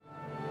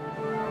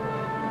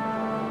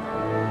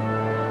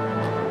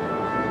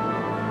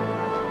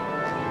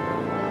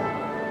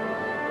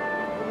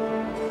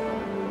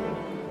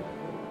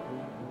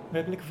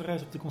Wij blikken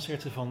vooruit op de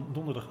concerten van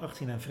donderdag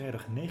 18 en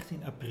vrijdag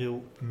 19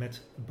 april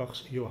met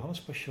Bachs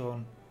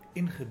Johannes-Passion,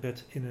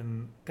 ingebed in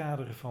een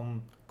kader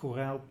van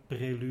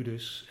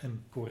koraalpreludes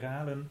en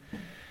koralen.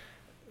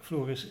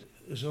 Floris,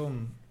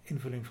 zo'n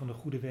invulling van de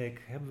Goede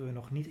Week hebben we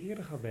nog niet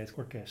eerder gehad bij het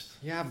orkest.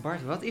 Ja,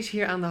 Bart, wat is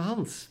hier aan de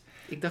hand?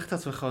 Ik dacht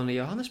dat we gewoon de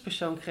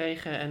Johannes-Passion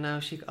kregen en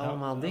nou zie ik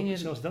allemaal dingen...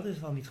 Zelfs dat is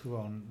dan niet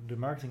gewoon. De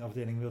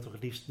marketingafdeling wil toch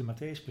het liefst de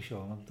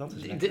Matthäus-Passion, want dat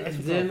is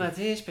de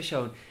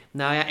Matthäus-Passion.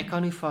 Nou ja, ik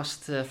kan nu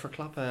vast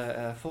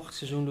verklappen, volgend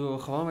seizoen doen we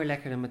gewoon weer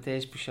lekker de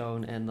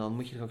Matthäus-Passion en dan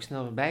moet je er ook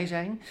snel weer bij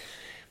zijn.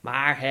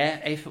 Maar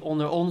even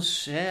onder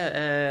ons,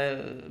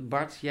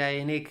 Bart, jij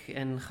en ik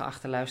en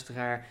geachte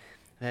luisteraar,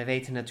 wij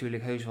weten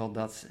natuurlijk heus wel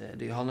dat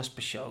de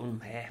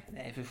Johannes-Passion,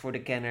 even voor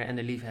de kenner en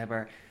de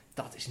liefhebber,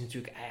 dat is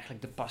natuurlijk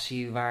eigenlijk de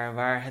passie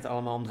waar het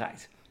allemaal om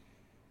draait.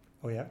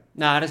 Oh ja?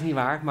 Nou, dat is niet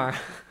waar,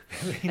 maar...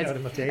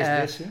 de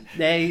Matthäus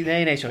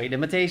nee, sorry.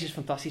 De Matthäus is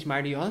fantastisch,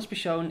 maar de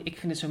Johannes-Passion, ik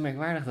vind het zo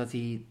merkwaardig dat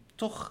hij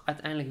toch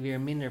uiteindelijk weer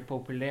minder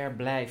populair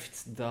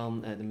blijft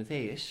dan de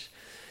Matthäus.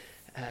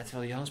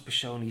 Terwijl de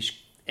Johannes-Passion die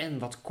is en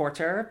wat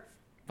korter,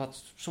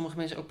 wat sommige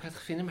mensen ook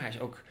prettig vinden, maar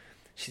er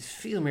zit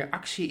veel meer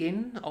actie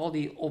in. Al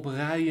die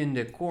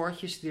opruiende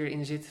koortjes die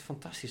erin zitten,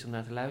 fantastisch om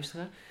naar te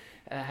luisteren.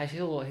 Hij is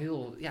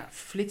heel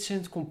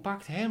flitsend,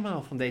 compact,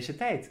 helemaal van deze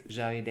tijd,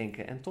 zou je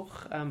denken. En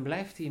toch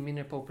blijft hij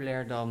minder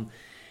populair dan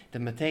de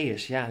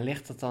Matthäus. Ja,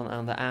 ligt dat dan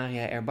aan de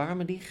aria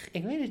Erbarme dich?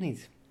 Ik weet het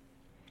niet.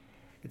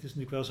 Het is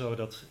natuurlijk wel zo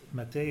dat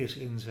Matthäus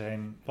in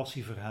zijn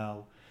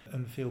passieverhaal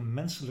een veel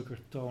menselijker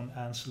toon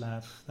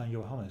aanslaat dan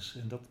Johannes.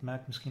 En dat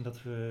maakt misschien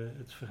dat we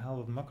het verhaal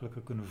wat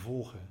makkelijker kunnen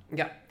volgen.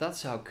 Ja, dat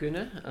zou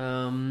kunnen.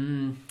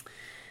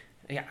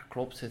 Ja,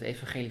 klopt. Het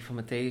evangelie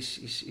van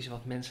Matthäus is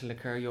wat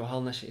menselijker.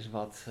 Johannes is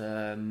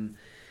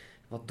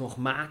wat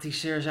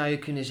dogmatischer, zou je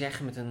kunnen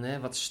zeggen. Met een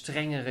wat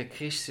strengere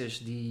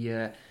Christus die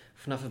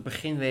vanaf het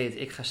begin weet,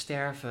 ik ga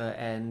sterven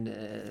en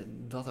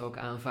dat ook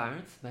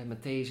aanvaardt. Bij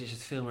Matthäus is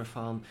het veel meer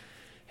van,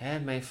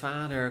 mijn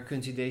vader,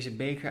 kunt u deze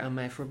beker aan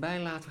mij voorbij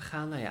laten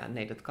gaan? Nou ja,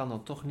 nee, dat kan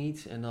dan toch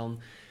niet. En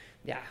dan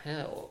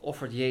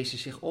offert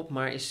Jezus zich op,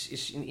 maar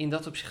is in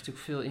dat opzicht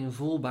natuurlijk veel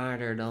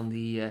invoelbaarder dan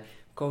die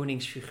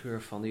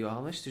koningsfiguur van de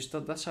Johannes. Dus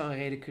dat zou een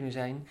reden kunnen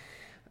zijn.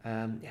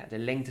 De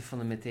lengte van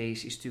de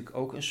Matthäus is natuurlijk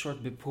ook een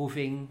soort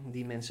beproeving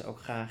die mensen ook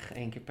graag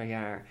 1 keer per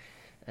jaar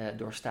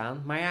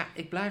doorstaan. Maar ja,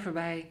 ik blijf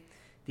erbij.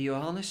 Die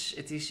Johannes,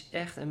 het is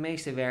echt een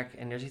meesterwerk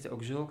en er zitten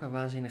ook zulke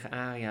waanzinnige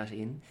aria's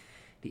in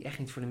die echt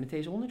niet voor de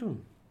Matthäus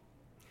onderdoen.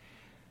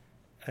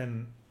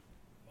 En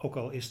ook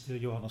al is de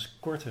Johannes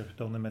korter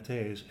dan de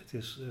Matthäus, het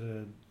is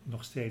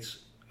nog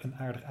steeds een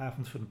aardig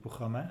avond van het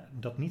programma,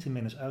 dat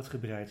niettemin is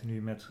uitgebreid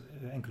nu met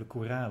enkele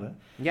koralen.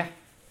 Ja.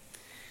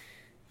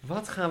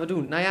 Wat gaan we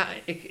doen? Nou ja,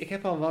 ik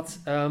heb al wat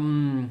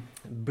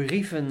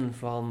brieven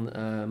van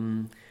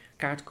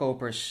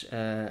kaartkopers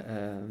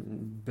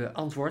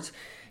beantwoord.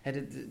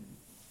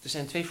 Er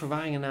zijn 2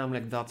 verwarringen,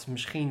 namelijk dat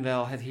misschien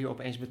wel het hier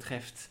opeens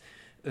betreft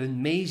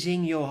een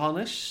meezing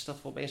Johannes,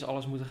 dat we opeens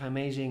alles moeten gaan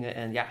meezingen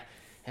en ja,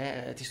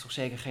 het is toch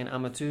zeker geen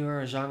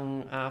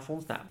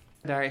amateurzangavond. Nou,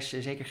 daar is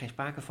zeker geen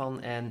sprake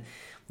van. En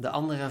de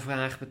andere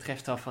vraag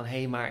betreft dan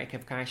van, maar ik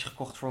heb kaartjes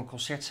gekocht voor een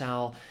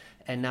concertzaal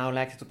en nou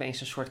lijkt het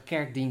opeens een soort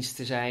kerkdienst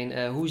te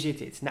zijn. Hoe zit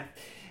dit? Nou,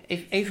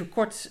 even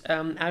kort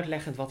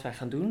uitleggend wat wij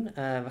gaan doen.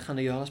 We gaan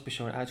de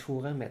Johannes-Passion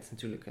uitvoeren met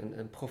natuurlijk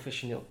een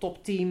professioneel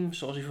topteam,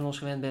 zoals u van ons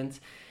gewend bent.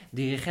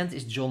 Dirigent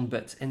is John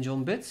Butt. En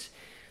John Butt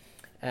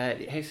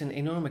heeft een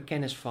enorme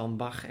kennis van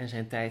Bach en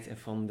zijn tijd en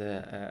van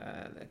de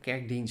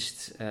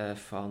kerkdienst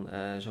van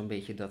zo'n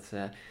beetje dat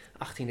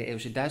 18e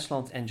eeuwse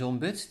Duitsland. En John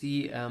Butt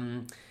die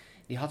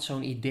had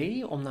zo'n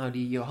idee om nou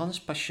die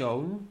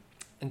Johannes-Passion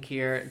een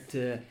keer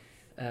te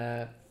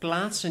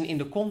plaatsen in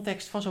de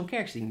context van zo'n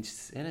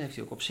kerkdienst. En dat heeft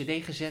hij ook op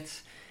cd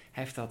gezet.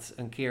 Hij heeft dat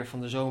een keer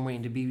van de zomer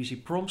in de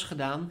BBC Proms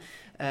gedaan.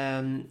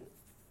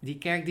 Die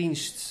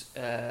kerkdienst,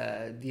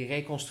 die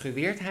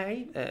reconstrueert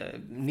hij.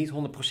 Niet 100%,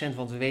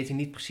 want we weten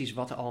niet precies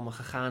wat er allemaal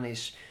gegaan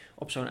is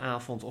op zo'n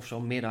avond of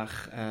zo'n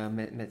middag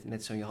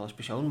met zo'n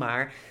Johannes-Passion.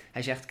 Maar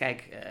hij zegt,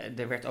 kijk,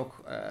 er werd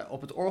ook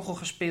op het orgel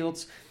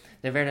gespeeld.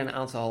 Er werden een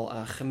aantal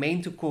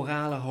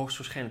gemeentekoralen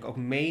hoogstwaarschijnlijk ook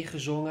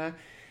meegezongen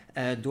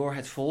door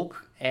het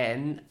volk.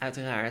 En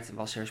uiteraard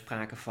was er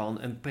sprake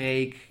van een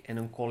preek en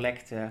een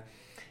collecte.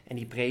 En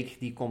die preek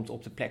die komt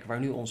op de plek waar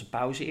nu onze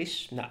pauze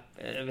is. Nou,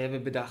 we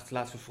hebben bedacht,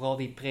 laten we vooral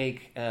die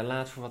preek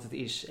laten voor wat het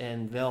is.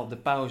 En wel de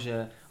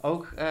pauze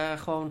ook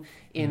gewoon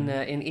in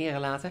ere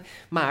laten.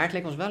 Maar het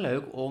leek ons wel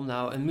leuk om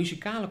nou een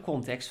muzikale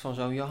context van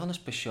zo'n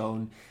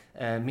Johannes-Passion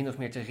min of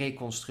meer te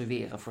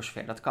reconstrueren, voor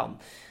zover dat kan.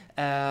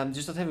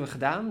 Dus dat hebben we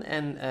gedaan.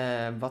 En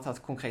wat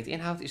dat concreet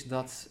inhoudt is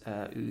dat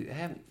u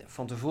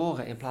van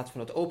tevoren in plaats van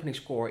het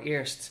openingskoor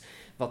eerst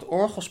wat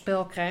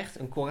orgelspel krijgt.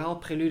 Een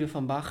koraalprelude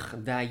van Bach,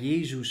 Da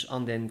Jezus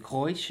an den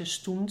Kreuz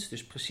stond.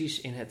 Dus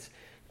precies in het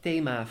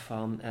thema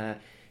van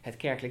het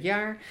kerkelijk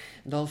jaar.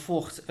 Dan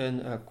volgt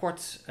een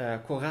kort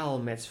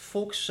koraal met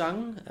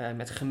volkszang,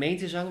 met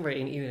gemeentezang,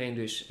 waarin iedereen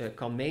dus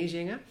kan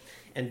meezingen.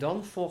 En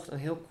dan volgt een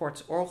heel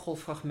kort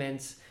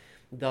orgelfragment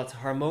dat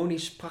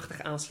harmonisch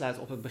prachtig aansluit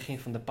op het begin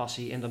van de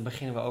passie. En dan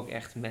beginnen we ook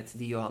echt met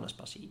die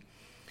Johannes-passie.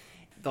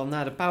 Dan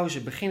na de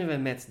pauze beginnen we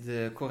met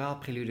de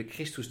koraalprelude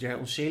Christus der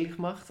ons selig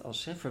macht,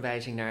 als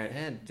verwijzing naar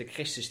de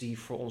Christus die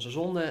voor onze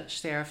zonde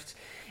sterft.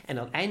 En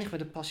dan eindigen we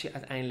de passie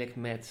uiteindelijk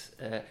met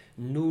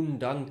Nun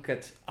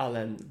danket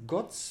allen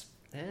God.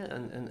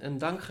 Een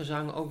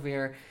dankgezang ook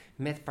weer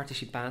met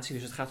participatie.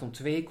 Dus het gaat om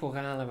 2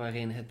 koralen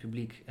waarin het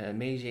publiek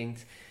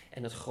meezingt.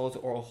 En het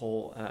grote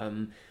orgel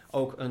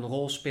ook een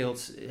rol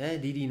speelt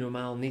die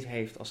normaal niet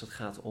heeft als het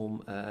gaat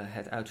om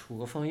het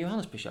uitvoeren van een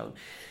Johannes-Passion.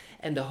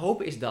 En de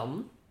hoop is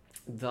dan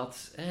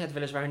dat het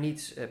weliswaar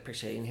niet per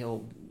se een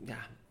heel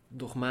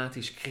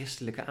dogmatisch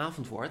christelijke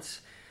avond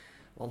wordt.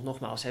 Want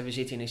nogmaals, we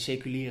zitten in een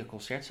seculiere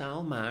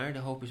concertzaal. Maar de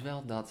hoop is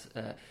wel dat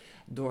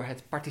door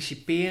het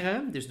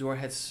participeren, dus door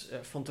het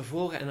van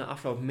tevoren en na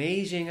afloop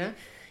meezingen,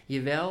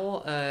 je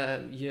wel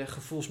je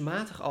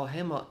gevoelsmatig al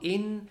helemaal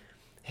in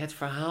het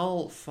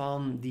verhaal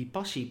van die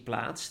passie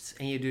plaatst.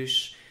 En je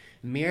dus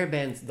meer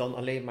bent dan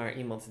alleen maar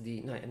iemand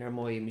die naar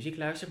mooie muziek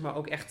luistert. Maar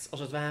ook echt als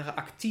het ware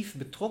actief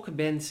betrokken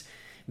bent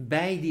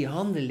bij die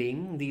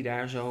handeling die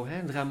daar zo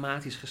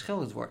dramatisch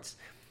geschilderd wordt.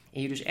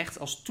 En je dus echt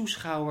als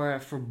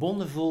toeschouwer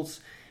verbonden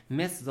voelt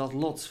met dat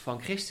lot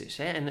van Christus.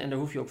 En daar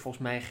hoef je ook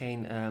volgens mij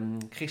geen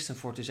christen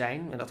voor te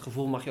zijn. En dat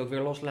gevoel mag je ook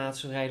weer loslaten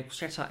zodra je de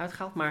concertzaal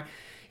uitgaat. Maar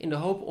in de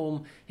hoop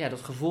om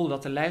dat gevoel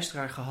dat de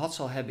luisteraar gehad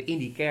zal hebben in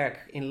die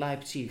kerk in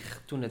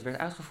Leipzig toen het werd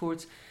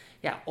uitgevoerd,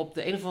 op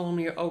de een of andere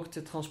manier ook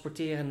te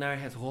transporteren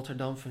naar het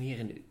Rotterdam van hier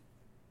en nu.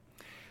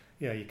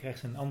 Ja, je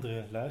krijgt een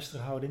andere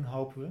luisterhouding,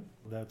 hopen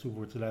we. Daartoe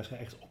wordt de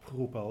luisteraar echt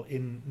opgeroepen al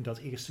in dat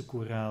eerste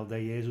koraal,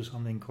 daar Jezus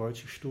aan den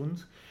Kreuze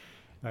stond,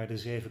 waar de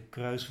 7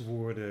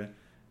 kruiswoorden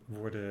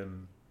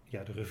worden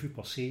de revue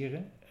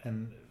passeren.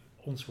 En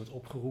ons wordt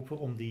opgeroepen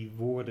om die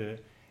woorden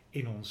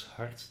in ons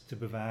hart te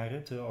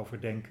bewaren, te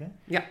overdenken.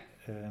 Ja.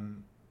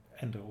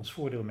 En er ons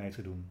voordeel mee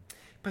te doen.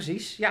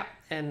 Precies, ja.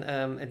 En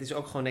het is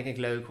ook gewoon denk ik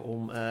leuk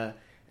om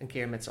een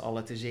keer met z'n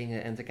allen te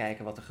zingen en te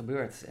kijken wat er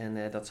gebeurt.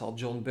 En dat zal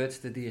John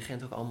Butt, de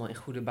dirigent, ook allemaal in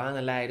goede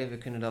banen leiden. We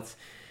kunnen dat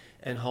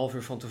een half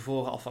uur van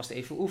tevoren alvast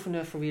even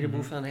oefenen voor wie er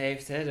behoefte aan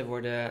heeft. Er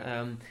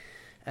worden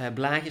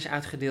blaadjes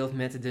uitgedeeld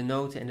met de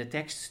noten en de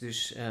tekst.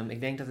 Dus ik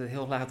denk dat het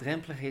heel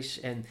laagdrempelig is.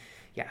 En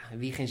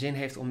wie geen zin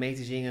heeft om mee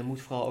te zingen,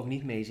 moet vooral ook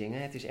niet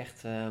meezingen. Het is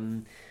echt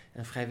een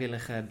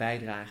vrijwillige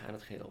bijdrage aan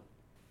het geheel.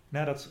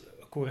 Na dat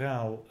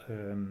koraal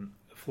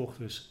volgt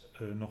dus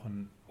nog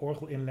een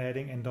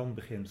orgelinleiding en dan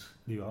begint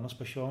de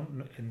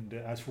Johannes-Passion. In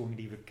de uitvoering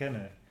die we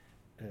kennen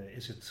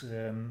is het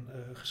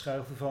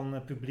geschuifel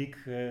van publiek.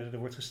 Er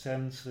wordt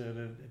gestemd,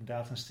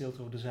 inderdaad een stilte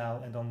over de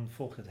zaal en dan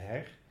volgt het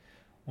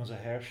onze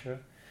herrscher.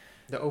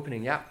 De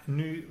opening, ja.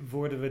 Nu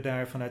worden we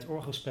daar vanuit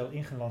orgelspel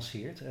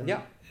ingelanceerd. En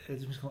het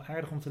is misschien wel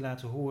aardig om te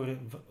laten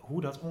horen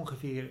hoe dat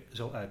ongeveer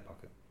zal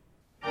uitpakken.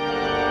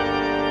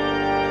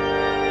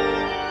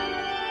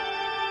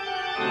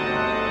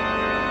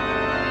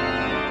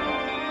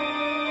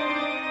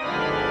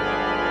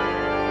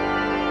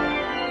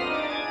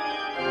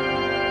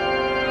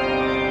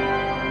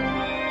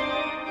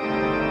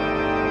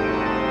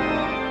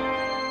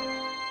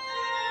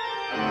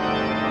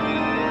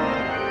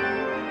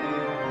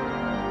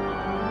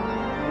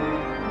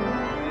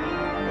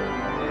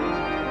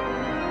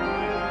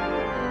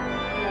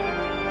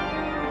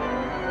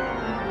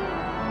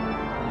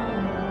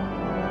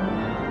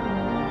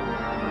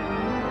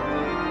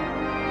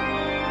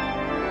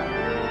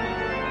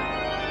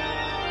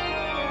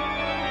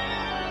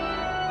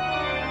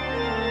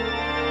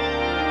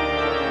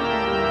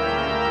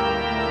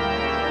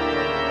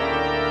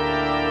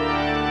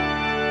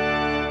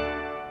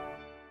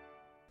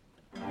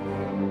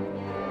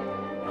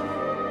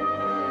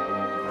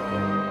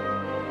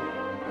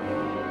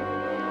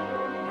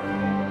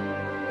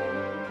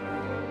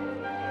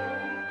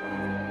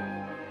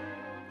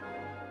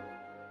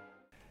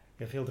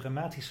 Veel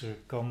dramatischer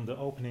kan de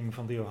opening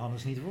van de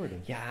Johannes niet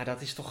worden. Ja,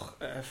 dat is toch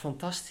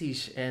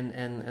fantastisch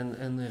en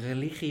een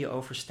religie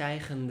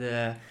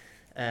overstijgende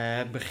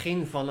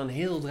begin van een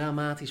heel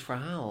dramatisch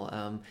verhaal.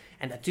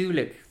 En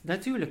natuurlijk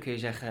kun je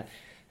zeggen,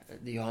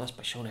 de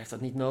Johannes-Passion heeft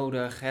dat niet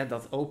nodig.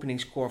 Dat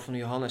openingskoor van de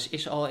Johannes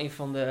is al een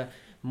van de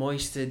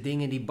mooiste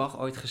dingen die Bach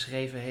ooit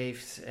geschreven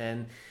heeft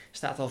en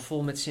staat al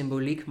vol met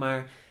symboliek,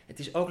 maar het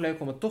is ook leuk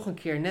om het toch een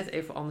keer net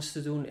even anders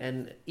te doen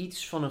en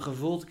iets van een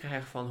gevoel te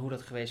krijgen van hoe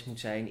dat geweest moet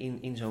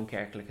zijn in zo'n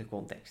kerkelijke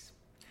context.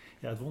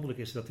 Ja, het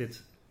wonderlijke is dat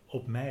dit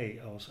op mij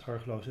als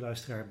argeloze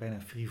luisteraar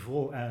bijna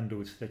frivol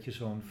aandoet dat je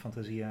zo'n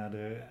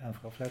fantasiade aan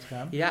vooraf laat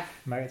gaan. Ja.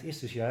 Maar het is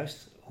dus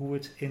juist hoe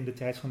het in de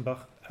tijd van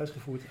Bach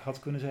uitgevoerd had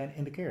kunnen zijn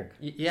in de kerk.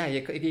 Ja,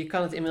 je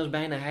kan het inmiddels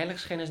bijna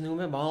heiligschennis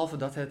noemen, behalve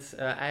dat het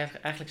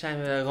eigenlijk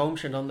zijn we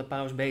roomser dan de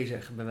paus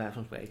bezig, bij wijze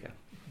van spreken.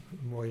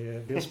 Mooie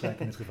beeldspraak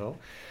in dit geval.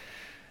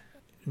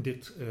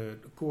 Dit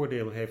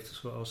koordeel heeft,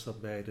 zoals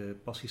dat bij de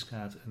passies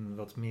gaat, een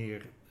wat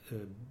meer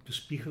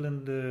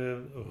bespiegelende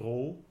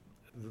rol.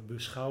 We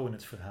beschouwen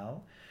het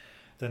verhaal.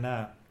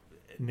 Daarna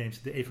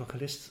neemt de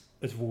evangelist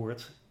het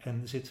woord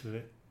en zitten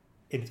we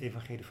in het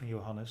evangelie van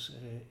Johannes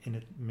in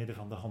het midden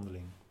van de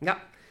handeling.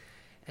 Ja,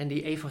 En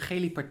die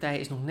evangeliepartij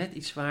is nog net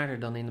iets zwaarder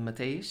dan in de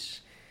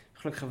Matthäus.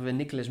 Gelukkig hebben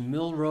we Nicholas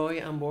Mulroy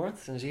aan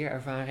boord. Een zeer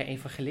ervaren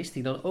evangelist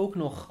die dan ook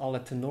nog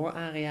alle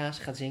tenoraria's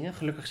gaat zingen.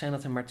 Gelukkig zijn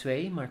dat er maar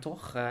 2, maar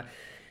toch,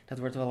 dat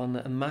wordt wel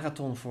een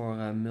marathon voor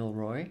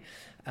Mulroy.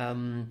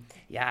 Een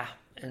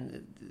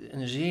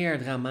zeer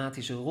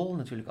dramatische rol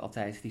natuurlijk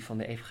altijd, die van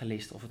de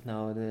evangelist. Of het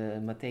nou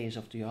de Matthäus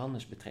of de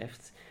Johannes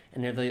betreft.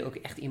 En daar wil je ook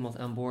echt iemand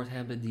aan boord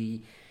hebben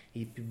die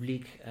het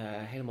publiek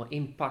helemaal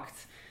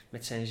inpakt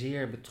met zijn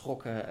zeer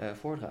betrokken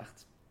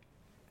voordracht.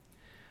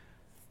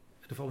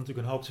 Er valt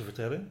natuurlijk een hoop te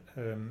vertellen.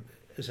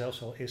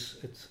 Zelfs al is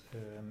het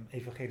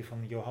evangelie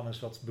van Johannes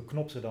wat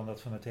beknopter dan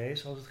dat van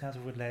Matthäus als het gaat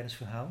over het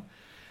lijdensverhaal.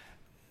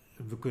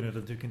 We kunnen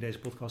dat natuurlijk in deze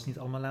podcast niet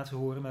allemaal laten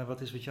horen, maar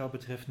wat is wat jou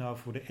betreft nou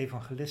voor de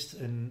evangelist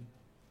een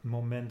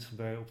moment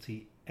waarop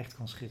hij echt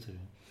kan schitteren?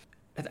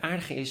 Het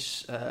aardige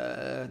is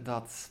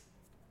dat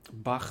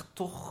Bach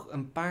toch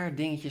een paar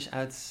dingetjes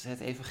uit het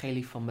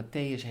evangelie van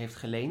Matthäus heeft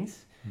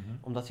geleend. Mm-hmm.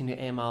 Omdat hij nu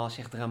eenmaal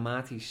zich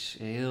dramatisch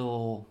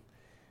heel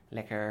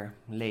lekker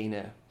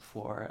lenen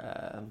voor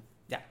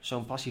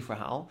zo'n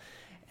passieverhaal.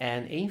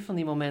 En een van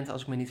die momenten,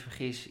 als ik me niet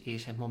vergis,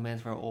 is het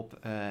moment waarop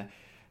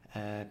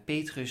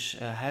Petrus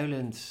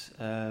huilend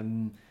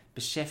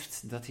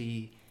beseft dat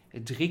hij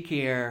 3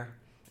 keer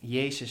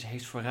Jezus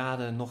heeft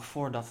verraden nog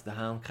voordat de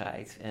haan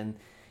kraait. En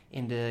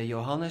in de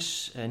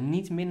Johannes,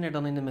 niet minder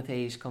dan in de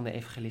Matthäus, kan de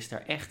evangelist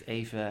daar echt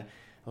even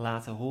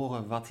laten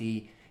horen wat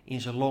hij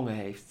in zijn longen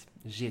heeft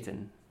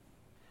zitten.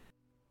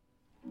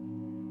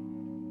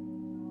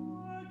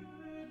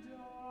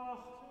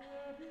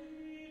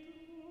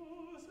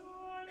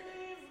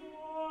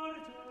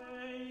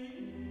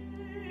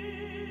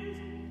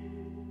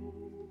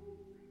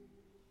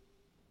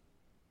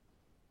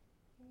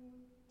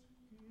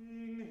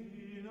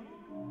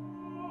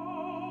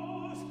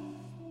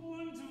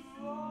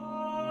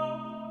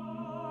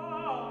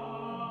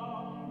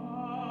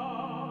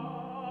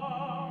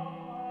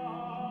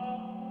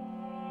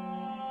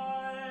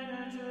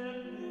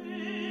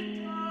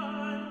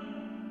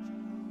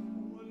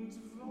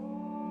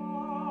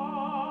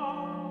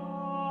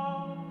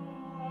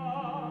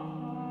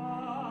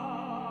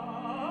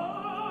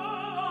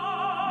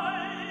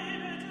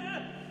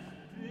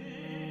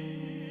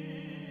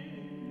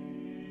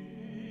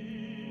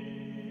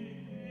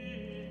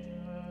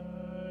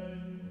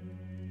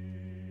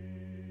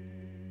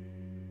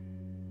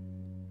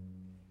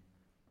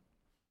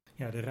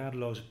 Ja, de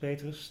radeloze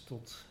Petrus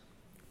tot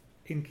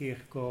inkeer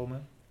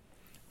gekomen,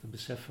 het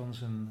besef van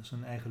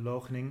zijn eigen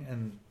loochening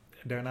en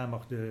daarna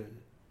mag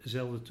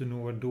dezelfde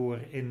tenor door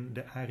in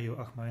de ario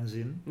Achma en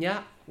Zin.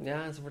 Ja,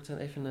 het wordt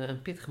even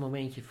een pittig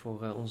momentje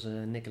voor onze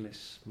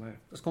Nicholas, maar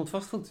dat komt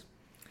vast goed.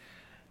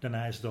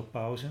 Daarna is het ook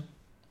pauze.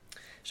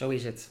 Zo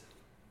is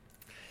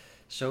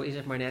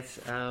het maar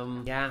net.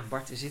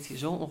 Bart, er zit hier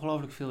zo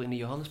ongelooflijk veel in de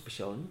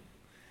Johannes-Passion.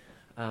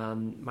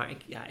 Maar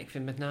ik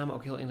vind met name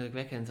ook heel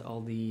indrukwekkend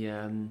al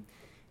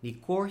die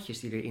koortjes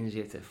die erin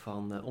zitten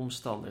van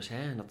omstanders.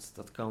 Hè? En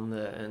dat kan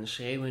een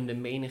schreeuwende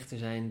menigte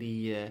zijn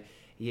die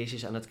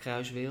Jezus aan het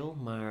kruis wil.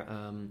 Maar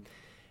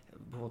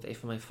bijvoorbeeld een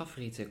van mijn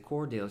favoriete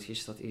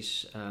koordeeltjes, dat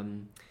is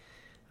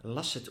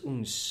Lasset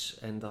uns.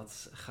 En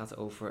dat gaat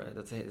over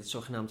het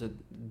zogenaamde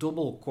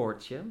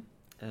dobbelkoortje.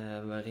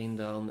 Waarin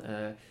dan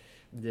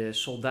de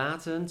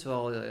soldaten,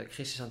 terwijl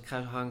Christus aan het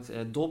kruis hangt,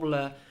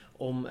 dobbelen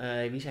om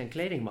wie zijn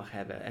kleding mag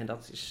hebben. En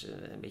dat is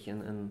een beetje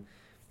een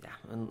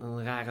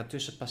rare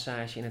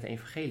tussenpassage in het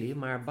evangelie.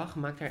 Maar Bach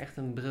maakt daar echt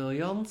een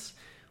briljant,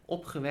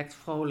 opgewekt,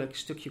 vrolijk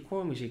stukje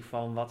koormuziek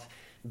van, wat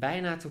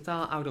bijna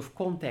totaal out of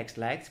context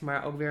lijkt,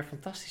 maar ook weer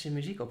fantastische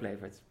muziek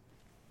oplevert.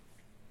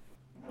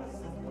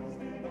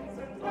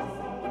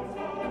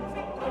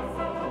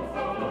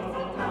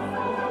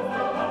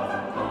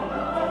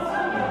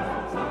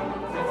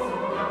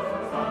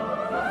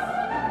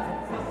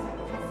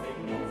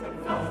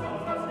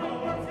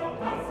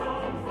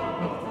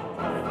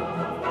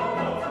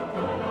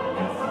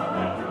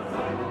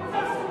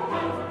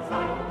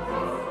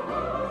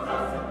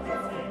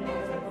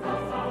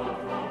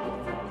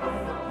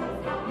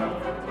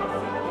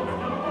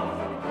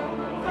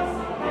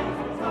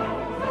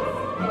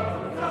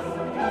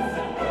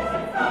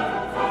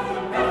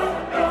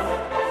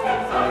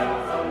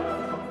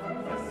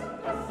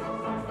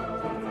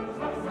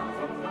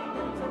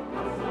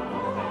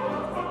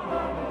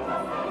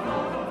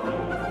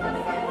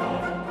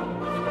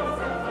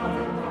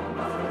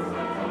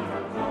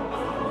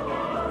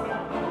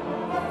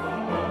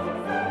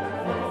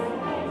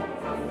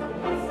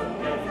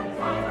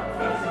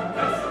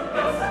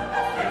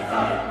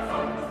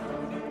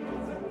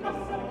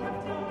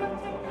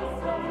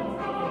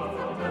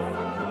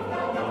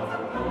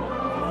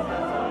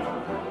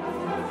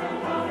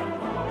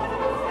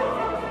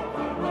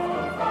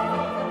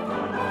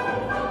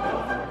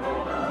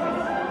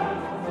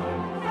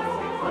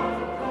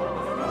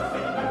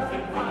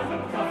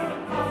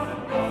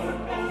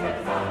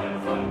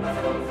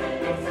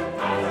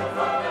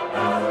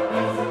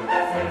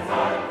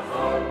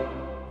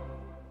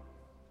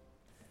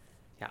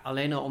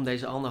 Alleen al om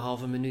deze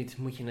 1,5 minuut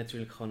moet je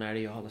natuurlijk gewoon naar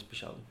de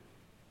Johannes-Passion.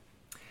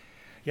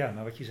 Ja,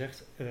 maar wat je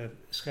zegt,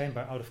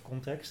 schijnbaar out of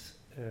context.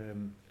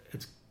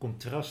 Het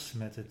contrast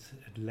met het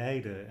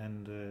lijden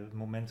en de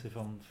momenten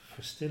van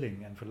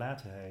verstilling en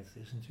verlatenheid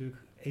is natuurlijk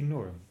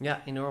enorm.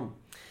 Ja, enorm.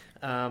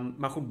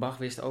 Maar goed, Bach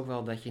wist ook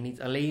wel dat je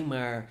niet alleen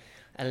maar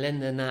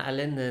ellende na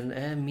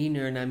ellende,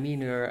 mineur na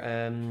mineur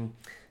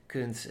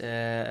kunt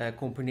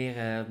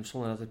componeren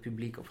zonder dat het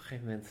publiek op een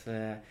gegeven moment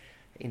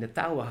in de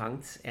touwen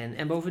hangt.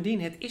 En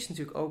bovendien, het is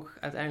natuurlijk ook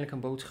uiteindelijk een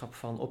boodschap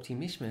van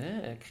optimisme.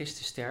 Hè?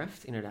 Christus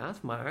sterft,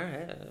 inderdaad,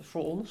 maar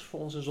voor ons, voor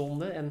onze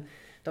zonde. En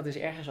dat is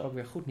ergens ook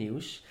weer goed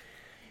nieuws.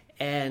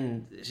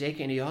 En zeker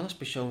in de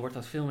Johannes-Passion wordt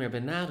dat veel meer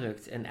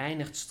benadrukt. En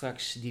eindigt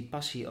straks die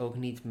passie ook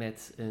niet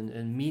met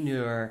een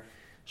mineur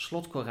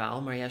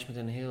slotkoraal, maar juist met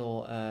een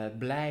heel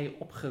blij,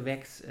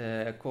 opgewekt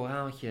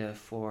koraaltje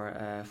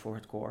voor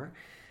het koor.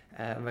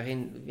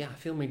 Waarin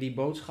veel meer die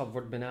boodschap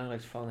wordt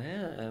benadrukt van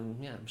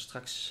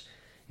straks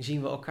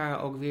zien we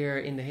elkaar ook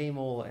weer in de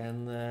hemel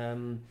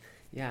en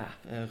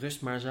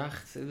rust maar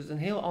zacht. Het is een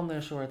heel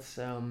ander soort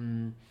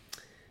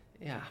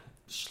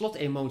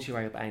slotemotie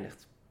waar je op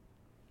eindigt.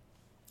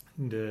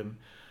 De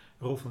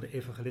rol van de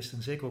evangelist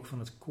en zeker ook van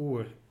het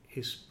koor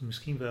is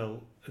misschien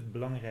wel het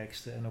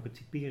belangrijkste en ook het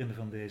typerende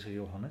van deze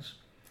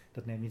Johannes.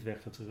 Dat neemt niet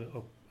weg dat er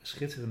ook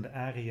schitterende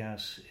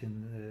aria's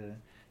in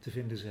te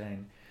vinden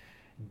zijn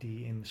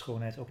die in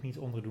schoonheid ook niet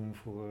onderdoen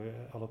voor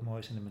al het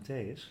moois in de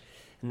Matthäus.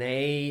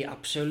 Nee,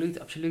 absoluut,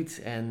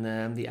 absoluut.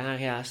 En die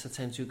aria's, dat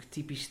zijn natuurlijk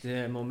typisch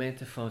de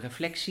momenten van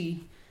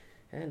reflectie.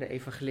 De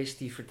evangelist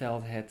die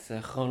vertelt het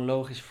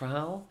chronologisch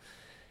verhaal.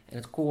 En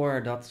het koor,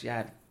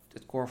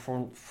 het koor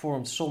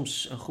vormt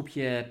soms een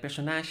groepje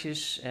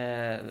personages.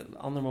 Een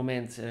ander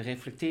moment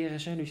reflecteren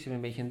ze, dus die hebben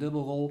een beetje een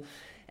dubbelrol.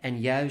 En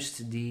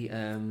juist die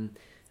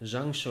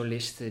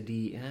zangsolisten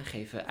die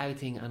geven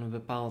uiting aan een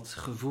bepaald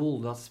gevoel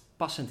dat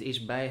passend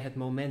is bij het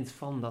moment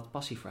van dat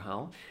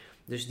passieverhaal.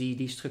 Dus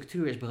die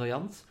structuur is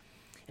briljant.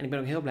 En ik ben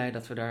ook heel blij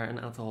dat we daar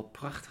een aantal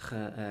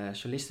prachtige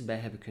solisten bij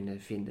hebben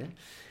kunnen vinden.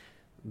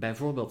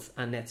 Bijvoorbeeld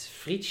Annette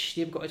Fritsch,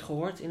 die heb ik ooit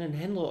gehoord in een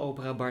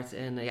Hendel-opera, Bart.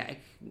 En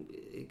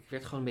ik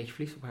werd gewoon een beetje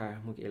verliefd op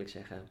haar, moet ik eerlijk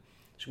zeggen.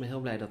 Dus ik ben heel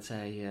blij dat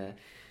zij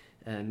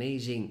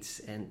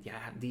meezingt. En ja,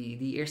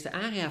 die eerste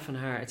aria van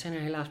haar, het zijn er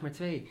helaas maar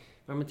 2.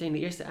 Maar meteen de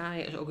eerste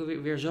aria is ook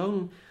weer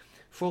zo'n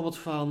voorbeeld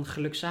van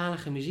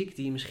gelukzalige muziek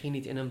die je misschien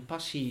niet in een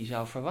passie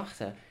zou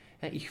verwachten.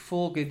 Ich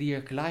folge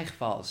dir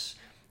gleichfalls.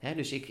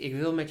 Dus ik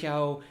wil met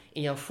jou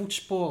in jouw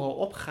voetsporen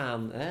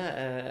opgaan.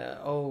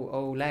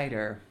 O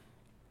leider.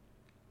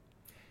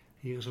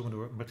 Hier is gezongen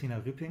door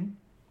Martina Rupping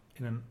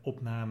in een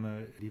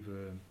opname die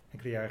we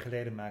enkele jaren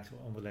geleden maakten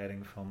onder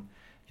leiding van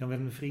Jan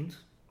Willem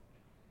Vriend.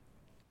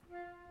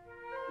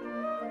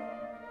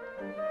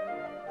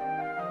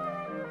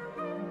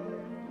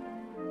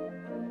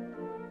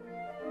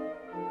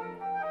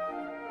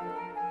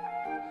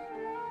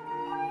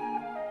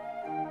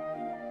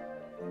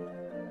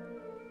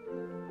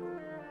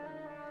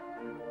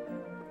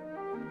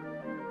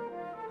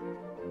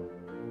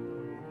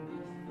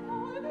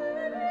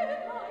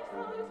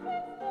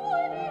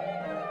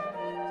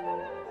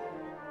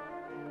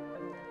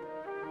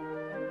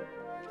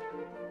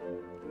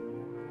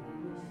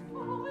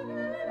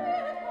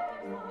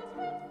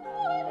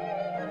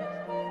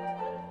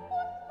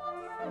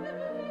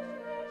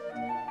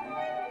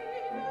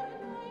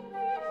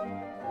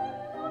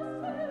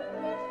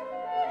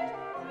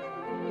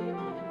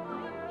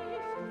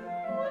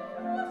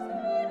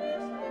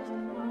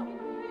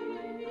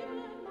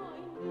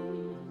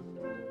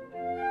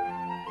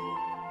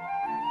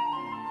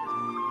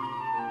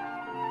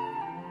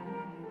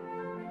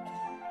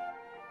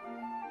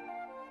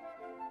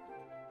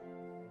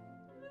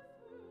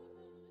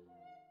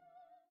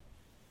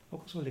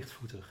 Ook zo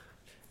lichtvoetig.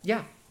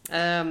 Ja,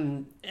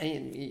 en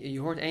je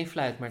hoort 1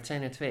 fluit, maar het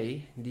zijn er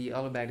 2 die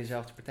allebei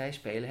dezelfde partij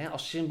spelen.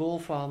 Als symbool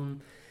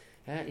van,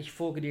 ich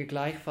folge dir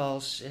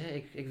gleichfalls.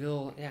 Ik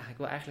wil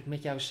eigenlijk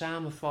met jou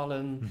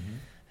samenvallen.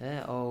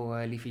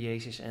 Mm-hmm. Lieve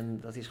Jezus. En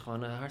dat is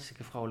gewoon een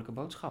hartstikke vrolijke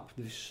boodschap.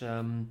 Dus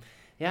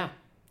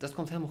dat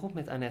komt helemaal goed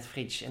met Annette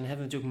Fritsch. En dan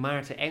hebben we natuurlijk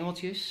Maarten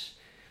Engeltjes.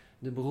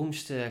 De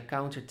beroemdste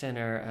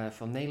countertenor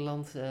van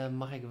Nederland,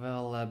 mag ik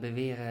wel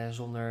beweren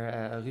zonder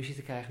ruzie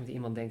te krijgen met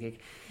iemand, denk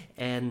ik.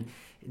 En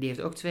die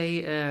heeft ook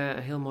 2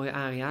 heel mooie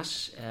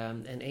aria's.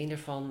 En een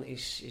daarvan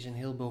is een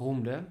heel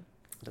beroemde.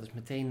 Dat is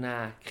meteen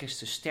na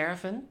Christus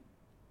sterven.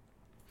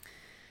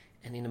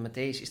 En in de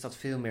Matthäus is dat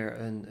veel meer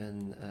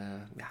een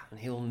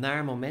heel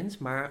naar moment,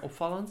 maar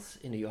opvallend.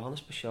 In de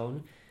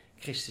Johannes-Passion,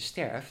 Christus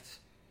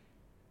sterft.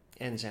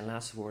 En zijn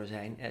laatste woorden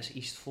zijn, es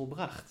ist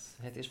volbracht.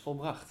 Het is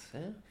volbracht. Hè?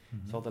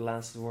 Mm-hmm. Terwijl de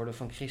laatste woorden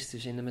van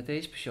Christus in de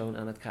Matthäus-Passion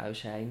aan het kruis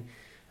zijn.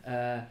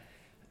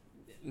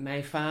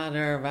 Mijn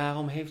vader,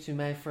 waarom heeft u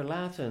mij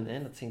verlaten?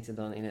 En dat zingt hij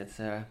dan in het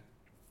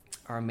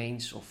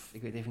Armeens, of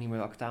ik weet even niet meer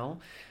welke taal.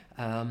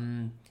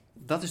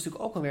 Dat is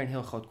natuurlijk ook alweer een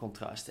heel groot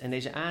contrast. En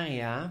deze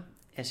aria,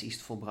 es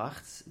ist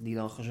volbracht, die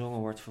dan gezongen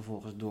wordt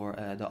vervolgens door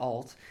de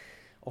alt,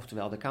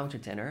 oftewel de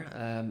countertenor,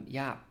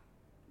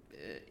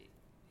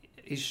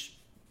 is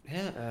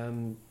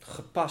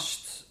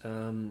gepast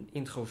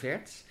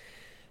introvert.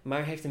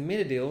 maar heeft een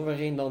middendeel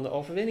waarin dan de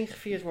overwinning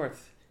gevierd wordt.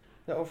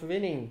 De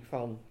overwinning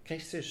van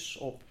Christus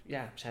op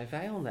zijn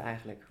vijanden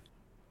eigenlijk.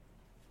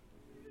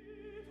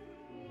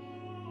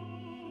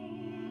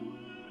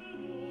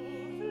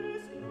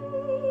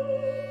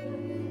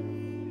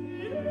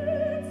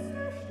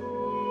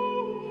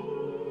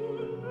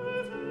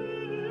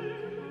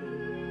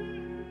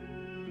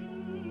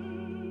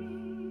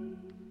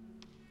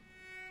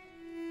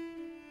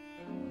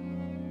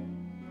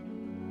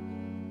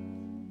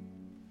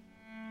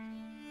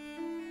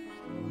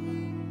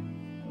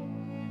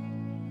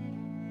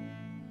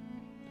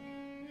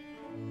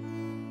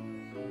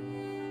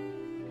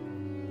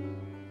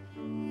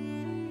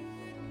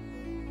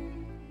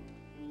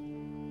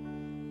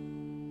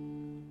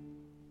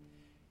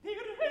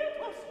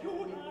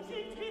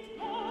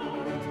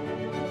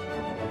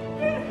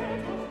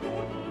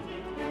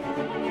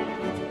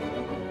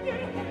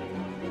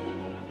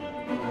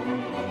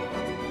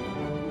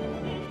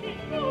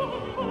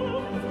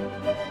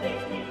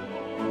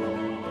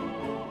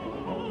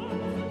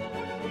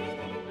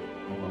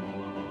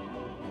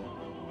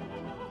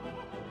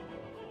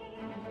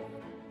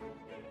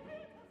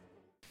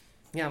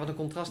 Ja, wat een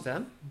contrast, hè?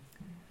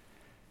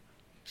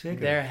 Zeker.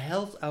 Der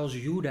Held aus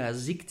Juda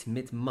siegt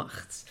mit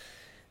Macht.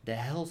 De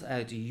held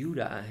uit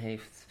Juda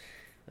heeft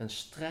een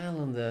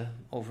stralende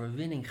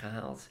overwinning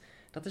gehaald.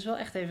 Dat is wel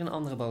echt even een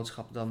andere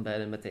boodschap dan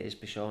bij de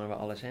Matthäus-Passion, waar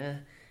alles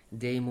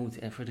deemoed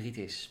en verdriet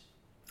is.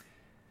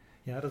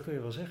 Ja, dat kun je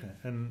wel zeggen.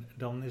 En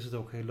dan is het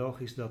ook heel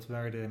logisch dat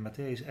waar de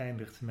Matthäus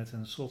eindigt met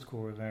een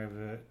slotkoor waar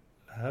we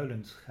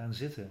huilend gaan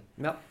zitten,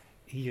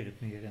 hier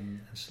het meer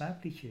een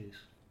slaapliedje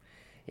is.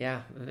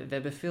 Ja, we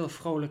hebben veel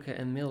vrolijke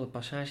en milde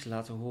passages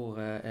laten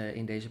horen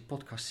in deze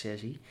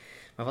podcastsessie.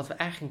 Maar wat we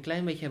eigenlijk een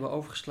klein beetje hebben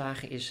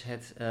overgeslagen is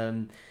het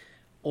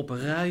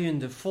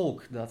opruiende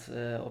volk dat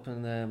op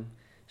een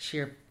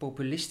zeer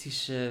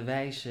populistische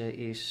wijze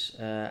is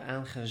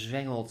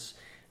aangezwengeld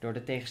door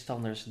de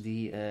tegenstanders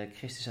die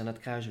Christus aan het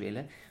kruis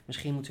willen.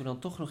 Misschien moeten we dan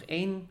toch nog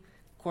één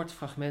kort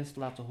fragment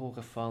laten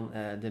horen van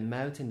de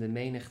muitende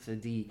menigte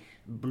die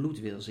bloed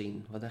wil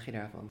zien. Wat dacht je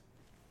daarvan?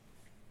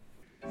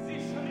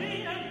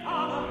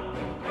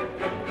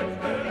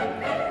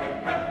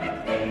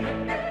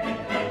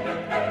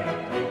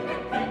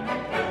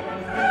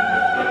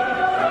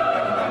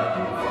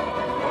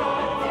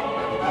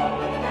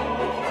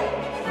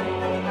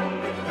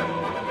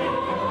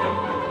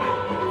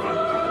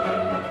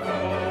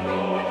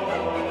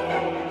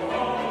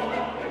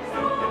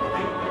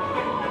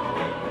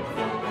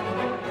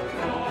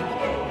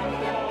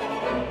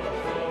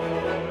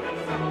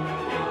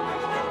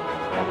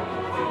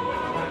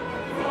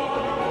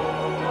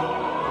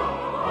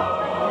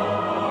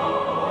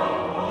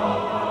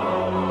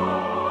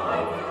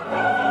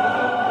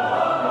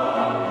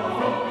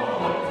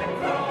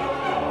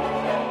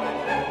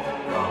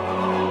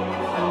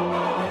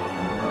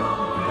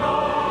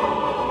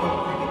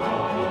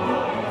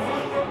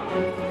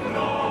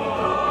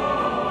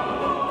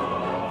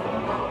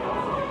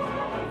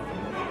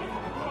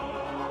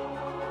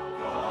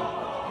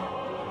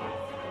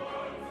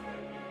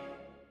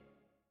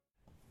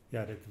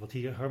 Ja, wat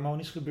hier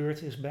harmonisch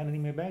gebeurt is bijna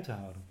niet meer bij te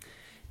houden.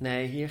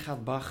 Nee, hier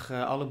gaat Bach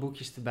alle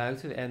boekjes te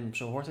buiten en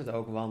zo hoort het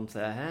ook, want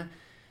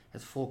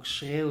het volk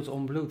schreeuwt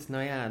om bloed.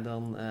 Nou ja,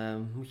 dan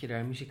moet je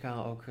daar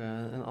muzikaal ook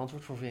een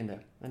antwoord voor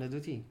vinden. En dat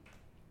doet hij.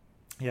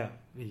 Ja,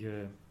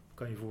 je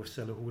kan je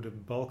voorstellen hoe de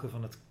balken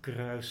van het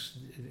kruis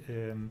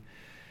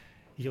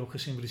hier ook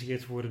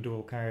gesymboliseerd worden door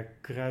elkaar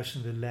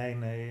kruisende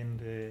lijnen in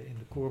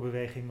de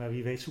koorbeweging. Maar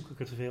wie weet zoek ik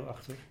er te veel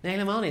achter. Nee,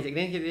 helemaal niet. Ik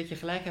denk dat je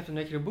gelijk hebt en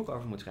dat je er een boek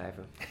over moet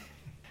schrijven.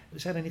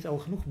 Zijn er niet al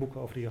genoeg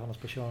boeken over de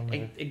Johannes-Passion?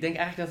 Ik denk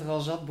eigenlijk dat er al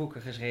zat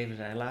boeken geschreven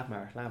zijn. Laat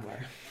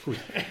maar. Goed.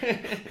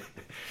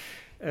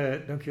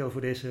 Dankjewel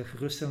voor deze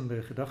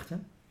geruststellende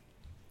gedachten.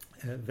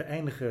 We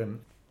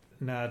eindigen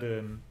na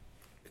de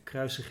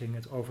kruisiging,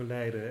 het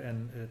overlijden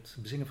en het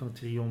bezingen van de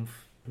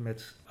triomf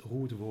met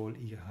Ruht wohl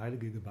ihr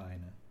heilige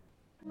Gebeine.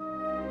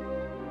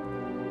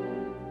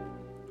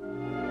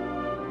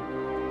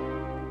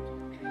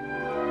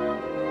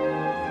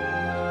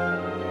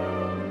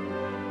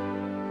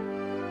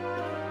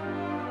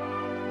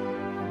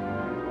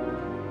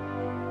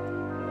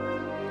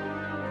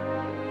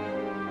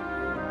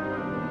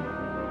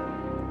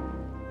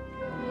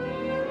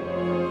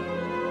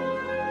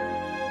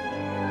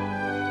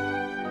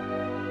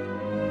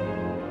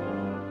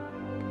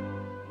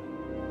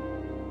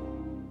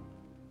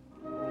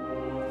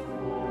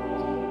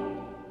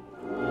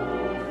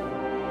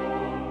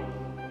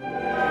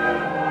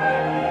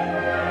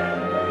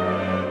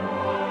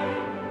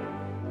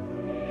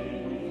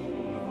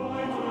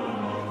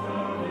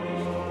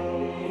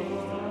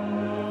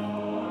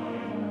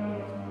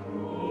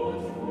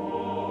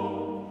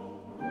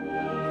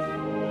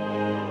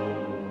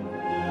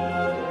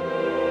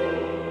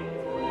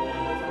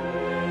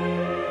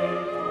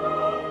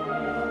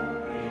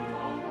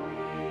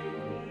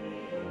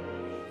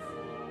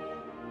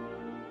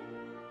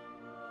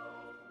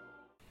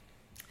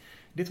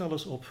 Dit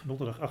alles op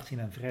donderdag 18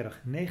 en vrijdag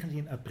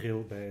 19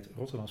 april bij het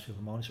Rotterdams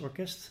Philharmonisch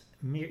Orkest.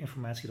 Meer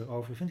informatie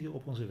daarover vindt u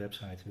op onze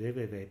website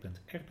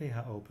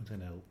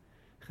www.rpho.nl.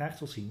 Graag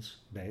tot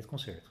ziens bij het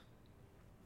concert.